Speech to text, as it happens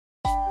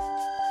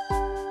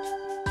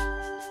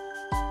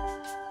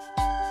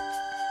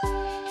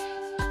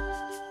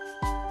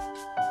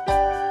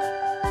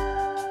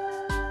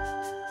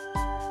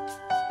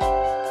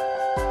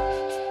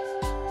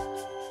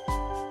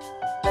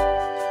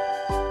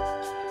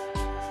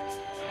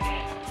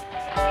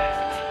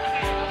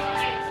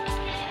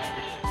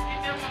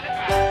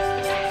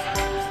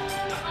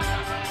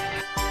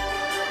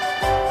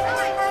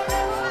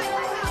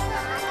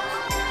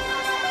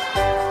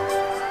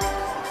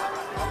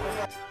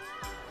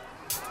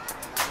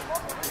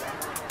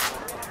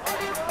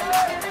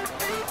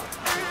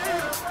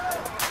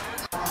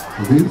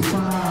วิว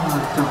ฟ้า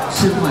กับเ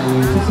ชียงใหม่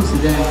ที่สุดสี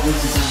แดงเป็น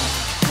สีแดง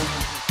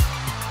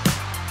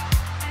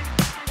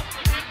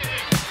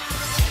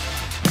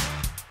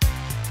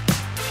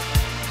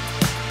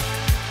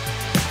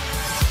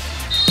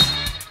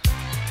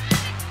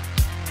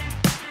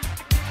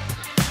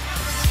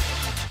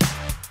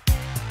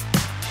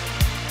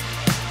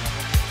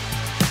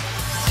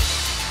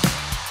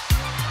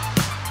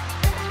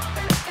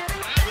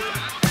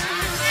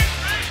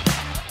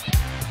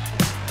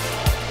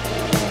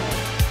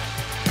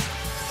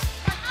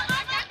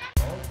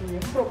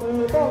ปรบมื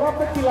อต้อนรับ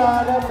นักกีฬา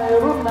ใน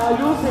รุ่นอา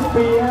ยุ 10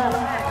 ปี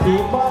ที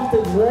มบ้านตึ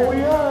กวอ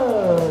ริเออ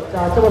ร์จ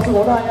ากจังหวัดสุโข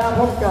ทัย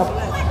พบกับ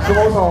สโม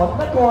สร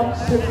นคร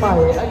เชียงใหม่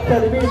อะคา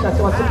เดมี่จาก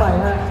จังหวัดเชียงใหม่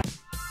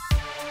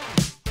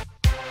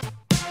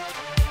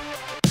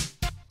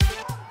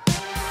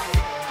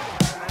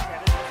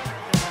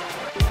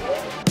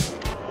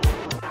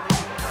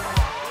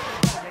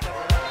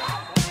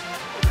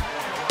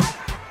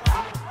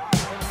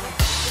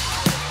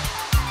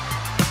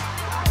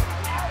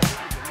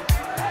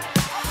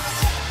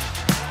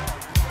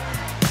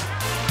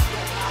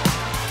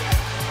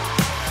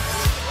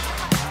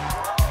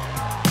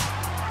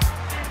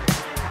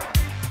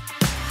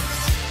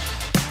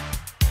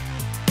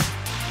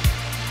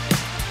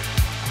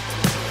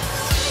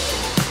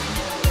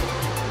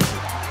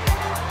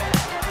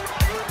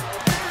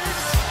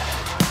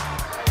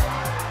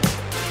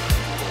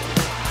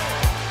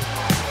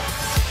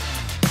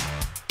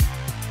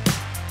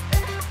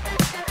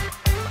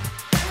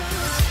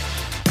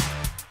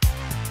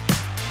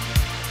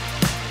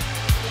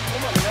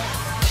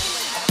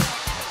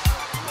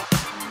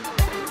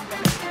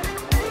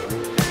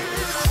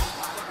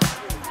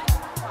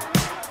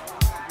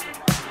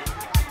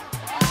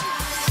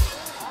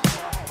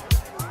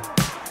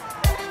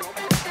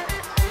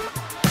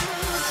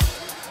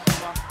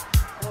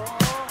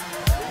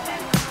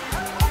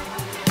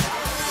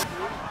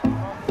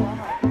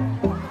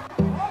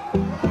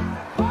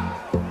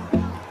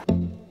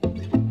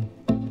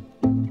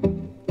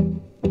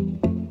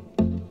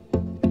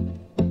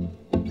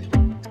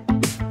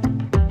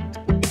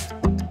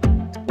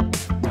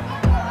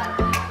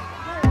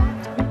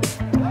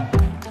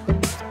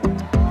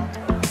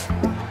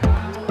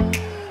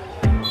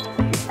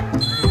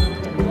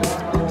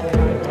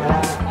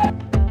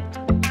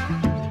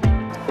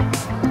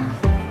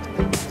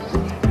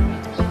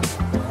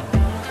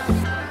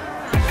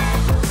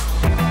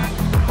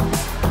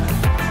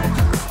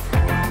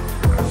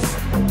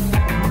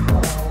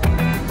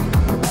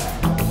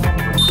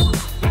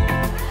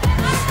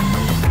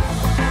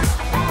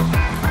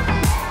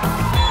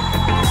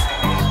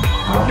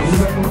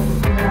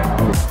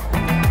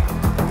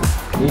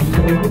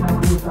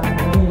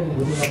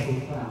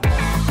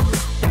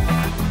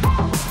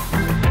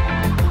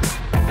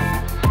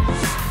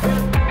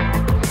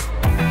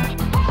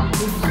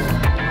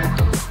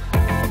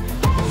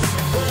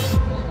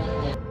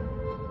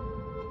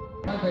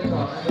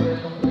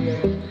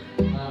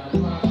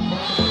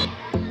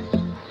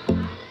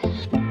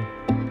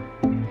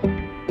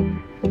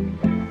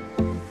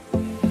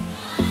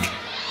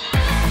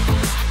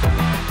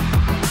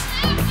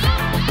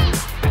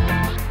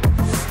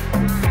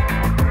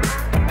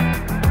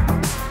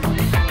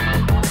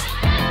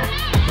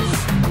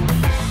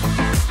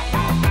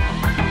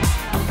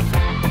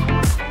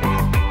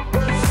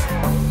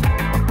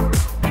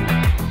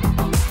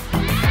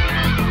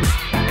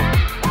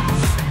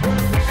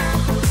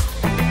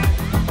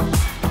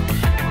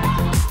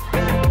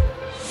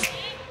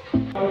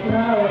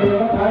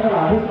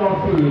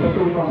ประ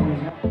ตูก่อน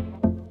1ครับ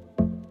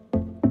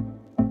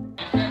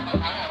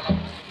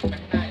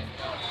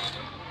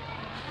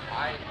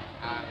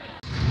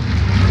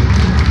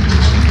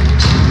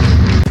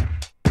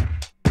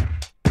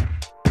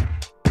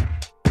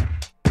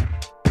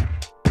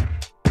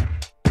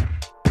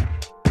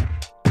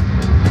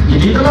ยิน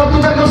ดีต้อนรับทุ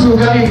กท่านเข้าสู่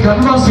การแข่งขัน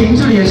บอลสิงห์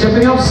จูเนียร์แชมเ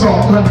ปี้ยนคัพ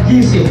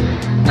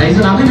 2020 ในส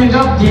นามที่1ค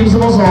รับทีมส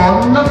โมสร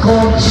นค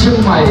รเชียง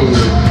ใหม่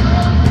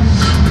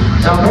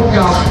จะพบ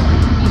กับ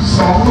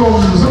2 หนุ่ม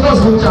ซุปเปอร์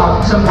สตาร์จาก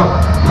จังหวัด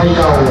พะเย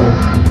า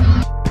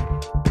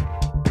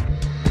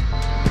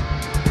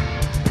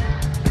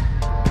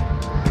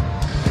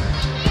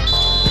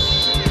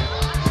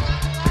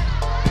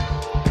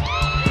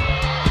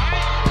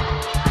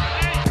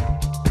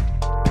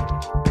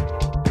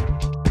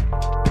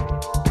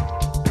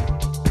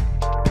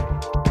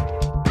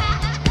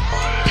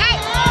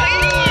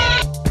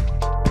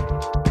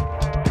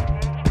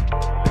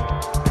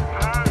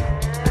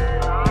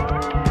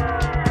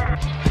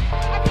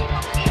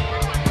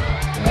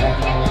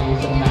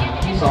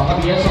2ครับ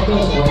เบียร์ซ็อกเกอ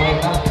ร์สุโขทัย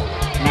ครับ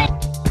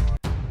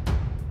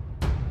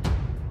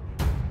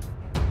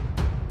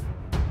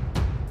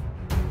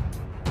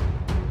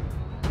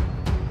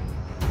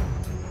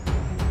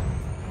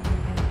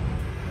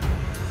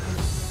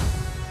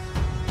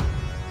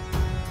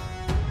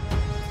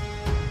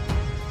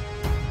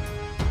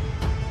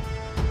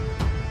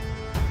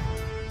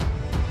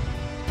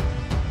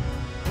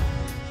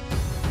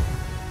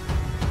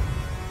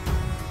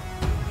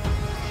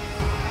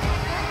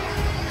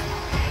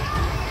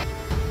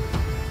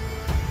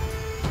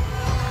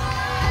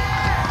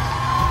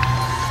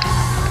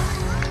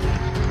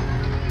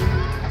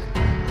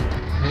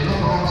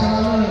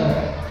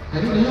ใน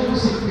รุ่นอายุ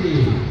10 ปี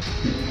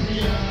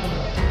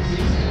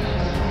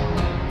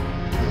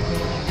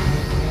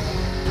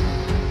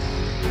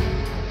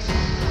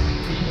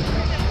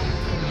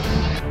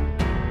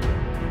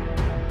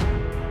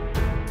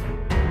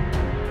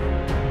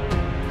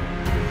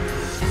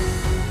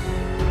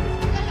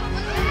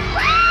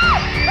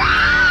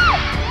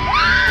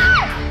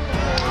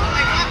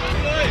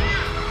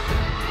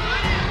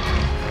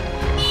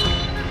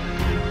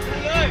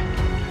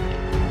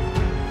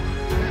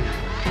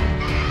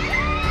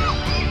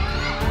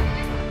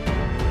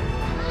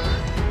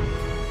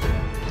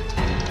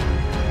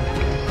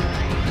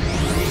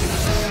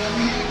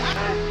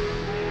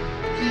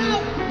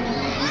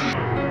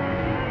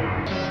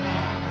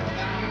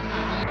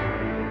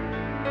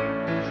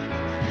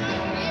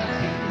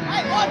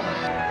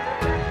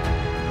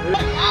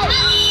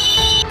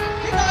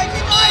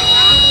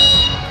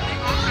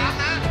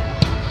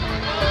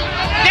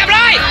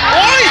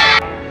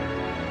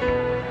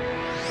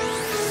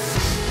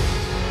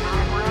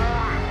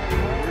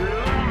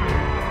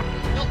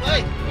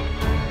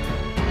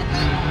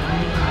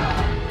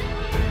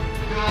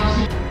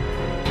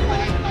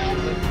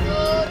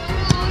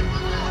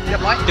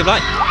เรียบร้อ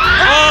ย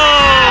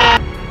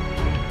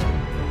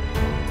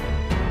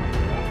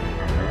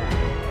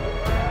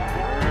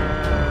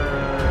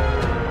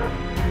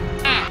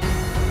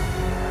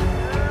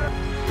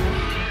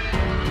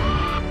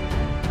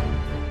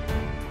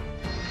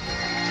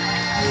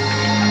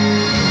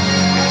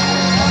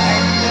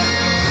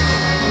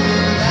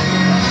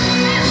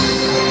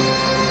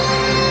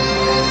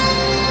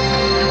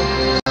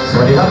ส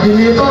วัสดีครับยิน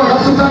ดีต้อนรับ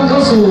ทุกท่านเข้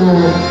าสู่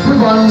ฟุต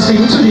บอลสิ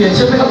งห์เฉลี่ยแช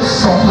มเปี้ยนคัพ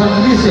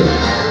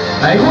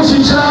 2020 ในคู่ชิ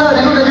งชนะเลิศใน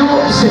รุ่นอายุ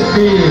 10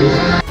 ปี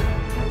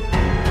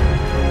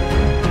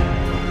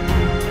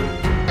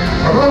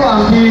ระหว่าง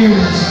ทีม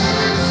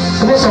ส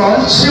โมสร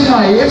เชียงให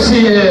ม่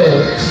FCA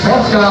พ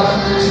บกับ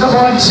นค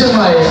รเชียงให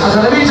ม่อาคา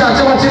เดมี่จาก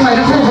จังหวัดเชียงใหม่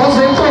ทั้งคู่ขอเ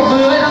สียงปรบมื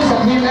อให้ทั้งสอ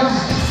งทีมครับ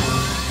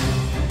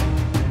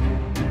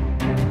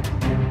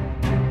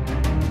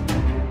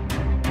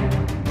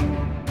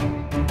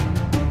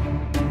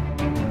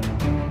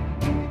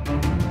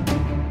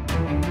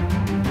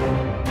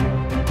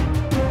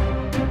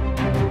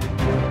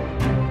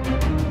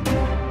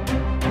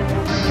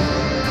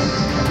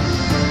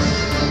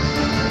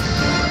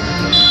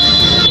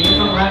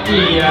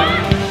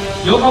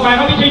ยกเข้าไปค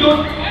รับวิทยุท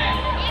ธ์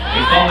เป็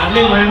นกองหลังเ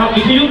ล่นมาครับ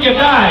วิทยุทธ์เก็บ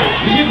ได้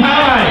วิทยุทธ์พา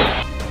ไป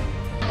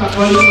ตัดบ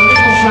อลมาเล่น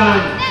ตรงกลาง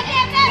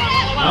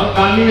แล้วก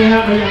ารนี้นะครั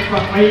บไปยัง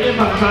ฝั่งไปเล่น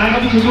ฝั่งซ้ายครับ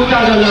วิทยุทธ์เจ้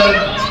าเจริญ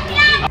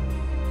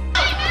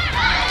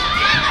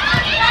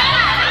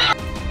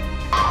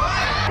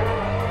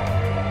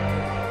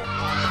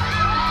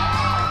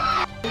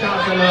เจ้า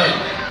เจริญ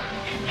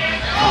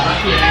มา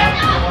เกียรติครับ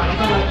จังหวะนี้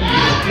ก็มาเกี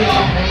ยรติเล่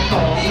นแทง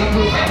2ครับเ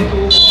พื่อประ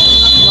ตู